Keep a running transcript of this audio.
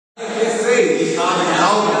faith. Ich habe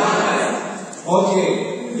Glauben.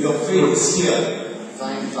 Okay, your faith is here.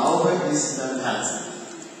 Dein Glaube ist in deinem Herzen.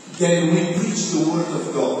 Then we preach the word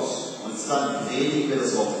of God. Und dann predigen wir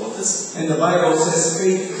das Wort Gottes. And the Bible says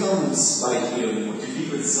faith comes by hearing. Und die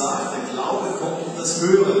Bibel sagt, der Glaube kommt durch das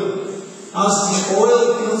Hören. As the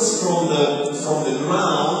oil comes from the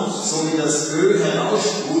ground, So wie das Öl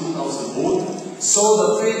heraussprudelt aus dem Boden, so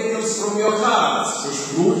the faith comes from your heart. so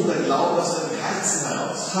sprudelt der Glaube aus deinem Herzen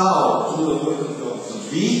heraus. How? Through the word of God.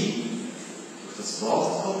 Und wie? Durch das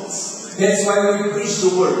Wort Gottes. That's why we preach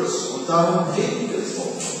the words. Und darum predigen wir das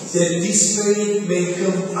Wort Gottes. That this faith may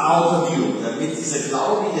come out of you. Damit dieser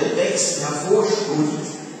Glaube, der wächst, hervorsprudelt.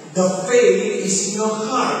 The faith is in your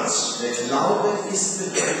heart. Der Glaube ist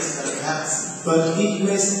bereits in deinem Herzen. But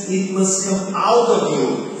it must come out of you.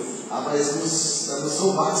 Aber da muss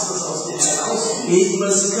so wachsen, dass aus dir herausfließt. It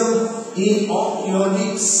must come in your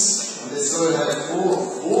lips. Und es soll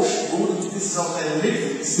hervorsprudeln bis auf deine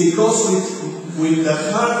Lippen. Because with the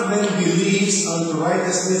heart man believes unto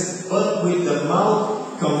righteousness, but with the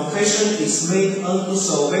mouth confession is made unto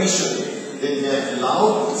salvation. Denn wer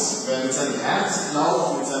glaubt, wer mit seinem Herzen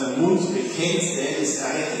glaubt, mit seinem Mund bekennt, der ist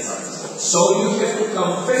errettet, sagt das Wort. So you have to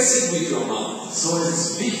confess it with your mouth. So ist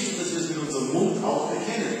es wichtig, dass wir es mit unserem Mund auch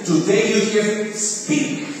bekennen. Today you have to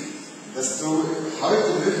speak. Heute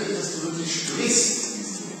möchte ich, dass du wirklich sprichst.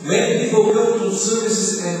 Many people go to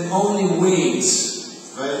services and only wait.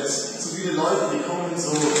 Weil so viele Leute, die kommen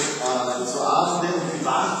so Abende und die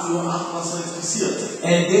warten nur ab, was so jetzt passiert.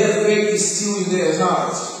 And their faith is still in their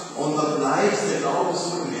heart. Und dann bleibt der Glaube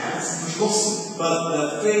so im Herzen verschlossen. But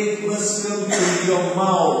the faith must come through your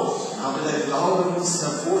mouth. Aber der Glaube muss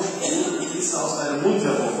hervorsprudeln, bis er aus deinem Mund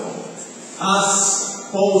hervorkommt. As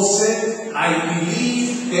Paul said, I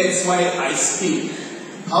believe, that's why I speak.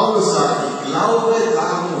 Paulus sagt, ich glaube,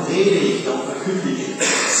 darum rede ich, darum verkündige ich.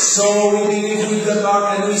 So we believe with the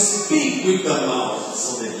heart and we speak with the mouth.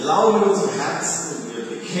 So wir glauben in unserem Herzen und wir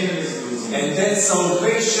bekennen es in unserem Mund. And then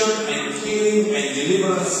salvation and healing and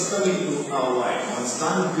deliverance coming to our life. Und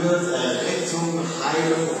dann wird Rettung,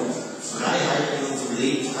 Heilung und Freiheit in unserem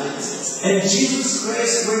Leben freigesetzt. And Jesus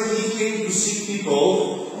Christ, when He came to seek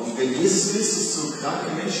people, Und wenn Jesus Christus zu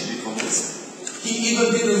kranken Menschen gekommen ist, He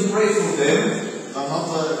even didn't pray for them. dann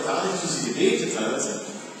hat gar nicht für sie gebetet teilweise.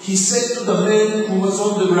 He said to the man who was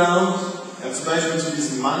on the ground, Er hat zum Beispiel zu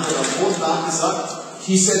diesem Mann, der am Boden lag, gesagt,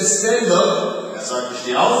 He said, stand up, er sagte,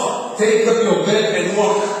 steh auf, take up your bed and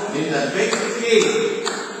walk. nimm dein Bett und geh.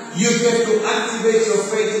 You have to activate your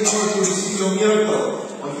faith in order to receive your miracle.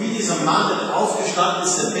 Und wie dieser Mann, der aufgestanden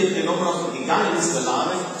ist, sein Bett genommen hat und gegangen ist, der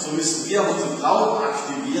Lahme, so müssen wir unseren Glauben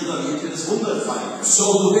aktivieren, damit wir das Wunder empfangen können.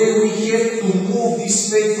 So today we have to move this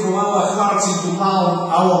faith from our hearts into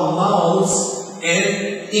our mouths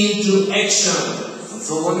and into action. Und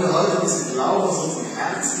so wollen wir heute diesen Glauben aus unserem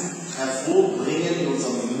Herzen hervorbringen in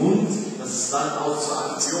unserem Mund, dass es dann auch zur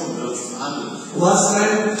Aktion wird, zum Handeln. Last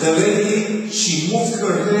time, the lady, she moved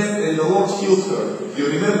her hand and the Lord healed her. You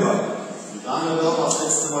remember? Die Dame war das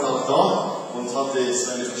letzte Mal auch da und hatte jetzt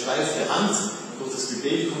eine versteifte Hand. Und durch das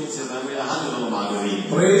Gebet konnte sie dann ihre Hand wieder normal bewegen.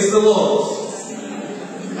 Praise the Lord.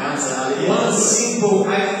 Ganz alle One simple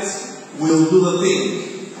act will do the thing.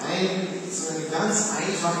 So eine ganz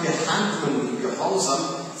einfache Handlung im Gehorsam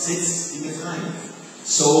setzt Dinge frei.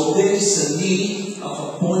 So there is a need of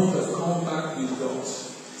a point of contact with God.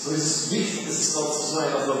 So ist es wichtig, dass es dort zu so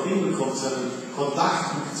einer Verbindung kommt, zu einem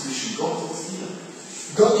Kontaktpunkt zwischen Gott und dir.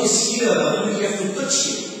 God is here, but we have to touch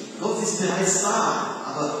Him. Gott ist bereits da,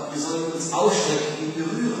 aber wir sollen uns ausstrecken und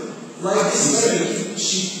berühren. Like this lady,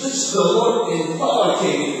 she touched the Lord and power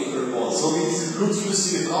came into her body. So wie diese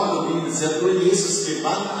blutflüssige Frau, die mit sehr durch Jesus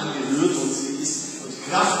Gewand angerührt und sie ist und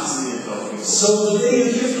Kraft ist in ihrem Körper. So today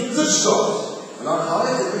you have to touch God. Und auch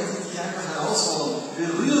heute möchte ich dich einfach herausfordern,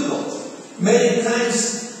 berühre Gott. Many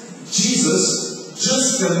times Jesus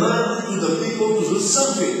just commanded to the people to do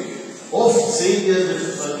something. Oft sehen wir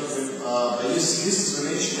bei Jesus Christus,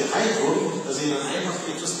 wenn Menschen geheilt wurden, dass er ihnen einfach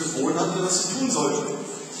etwas befohlen hat, was sie tun sollten.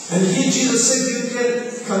 And here Jesus said you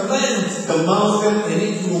can command the mountain and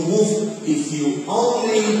it will move if you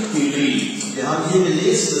only believe. Wir haben hier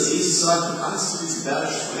gelesen, dass Jesus sagt, du kannst zu diesem Berg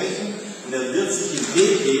sprechen und er wird sich den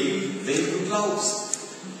Weg geben, wenn du glaubst.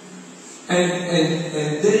 And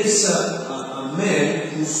there is a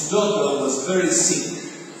man whose daughter was very sick.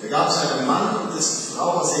 Da gab es einen Mann und dessen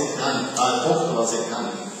Frau war sehr krank, Tochter war sehr krank.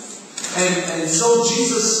 And so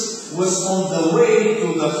Jesus was on the way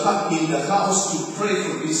to in the house to pray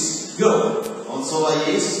for this girl. Und so war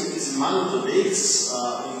Jesus mit diesem Mann unterwegs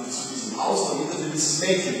zu diesem Haus, damit er für dieses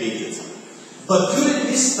Mädchen betet. But during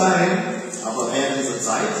this time, Aber während dieser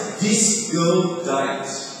Zeit this girl died.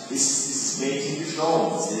 ist dieses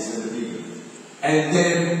gestorben, das lesen wir in der Bibel. And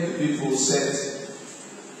then the people said,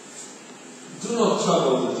 do not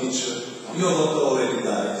trouble the teacher, you are not already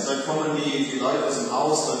died. Dann kommen die Leute aus dem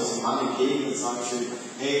Haus, dann diesem Mann entgegen und sagen schön,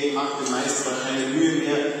 hey, mach dem Meister da keine Mühe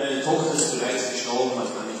mehr, deine Tochter ist bereits gestorben, man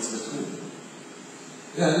kann nichts mehr tun.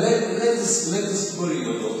 Yeah, let us bury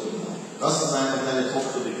your daughter now. Lass uns einfach deine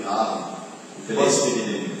Tochter begraben. Verlässt wir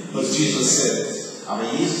den. But Jesus said, Aber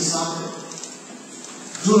Jesus sagte,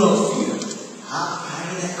 do not fear, hab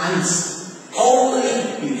keine Angst,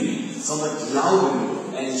 only believe, sondern glaube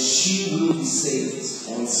nur, and she will be saved.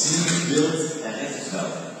 und sie wird errettet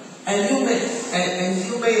werden. And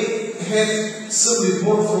you may have some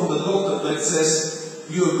report from the doctor that says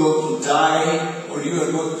you are going to die or you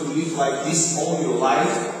are going to live like this all your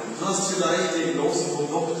life. Du hast vielleicht den Losen vom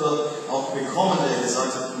Doktor auch bekommen, der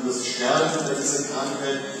gesagt hat, du wirst sterben bei dieser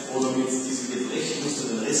Krankheit oder mit diesem Gebrechen musst du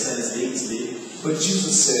den Rest deines Lebens leben. But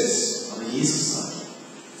Jesus says, Aber Jesus sagt,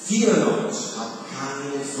 fear not, hab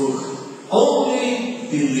keine Furcht, only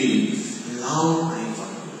believe, glaub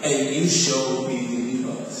einfach and you shall be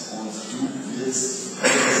delivered. und du wirst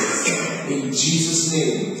errettet sein. In Jesus'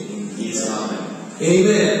 name, In Jesu Namen.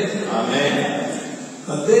 amen. Amen.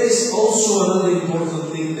 But there is also another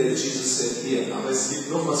important thing that Jesus said here. Aber es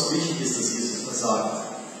gibt noch was Wichtiges, das Jesus da sagt.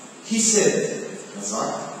 He said, Er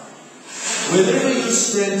sagt, whenever you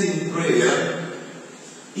stand in prayer,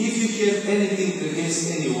 if you have anything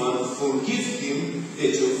against anyone, forgive him,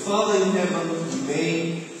 that your Father in heaven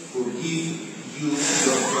may forgive you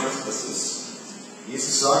your trespasses.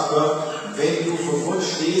 Jesus sagt dort, wenn du vor Gott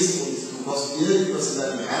stehst und du hast irgendwas in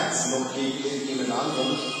deinem Herzen noch gegen irgendjemand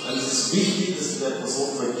anderen, dann ist es wichtig, dass du der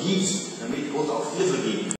Person vergibst, damit Gott auch dir vergibt.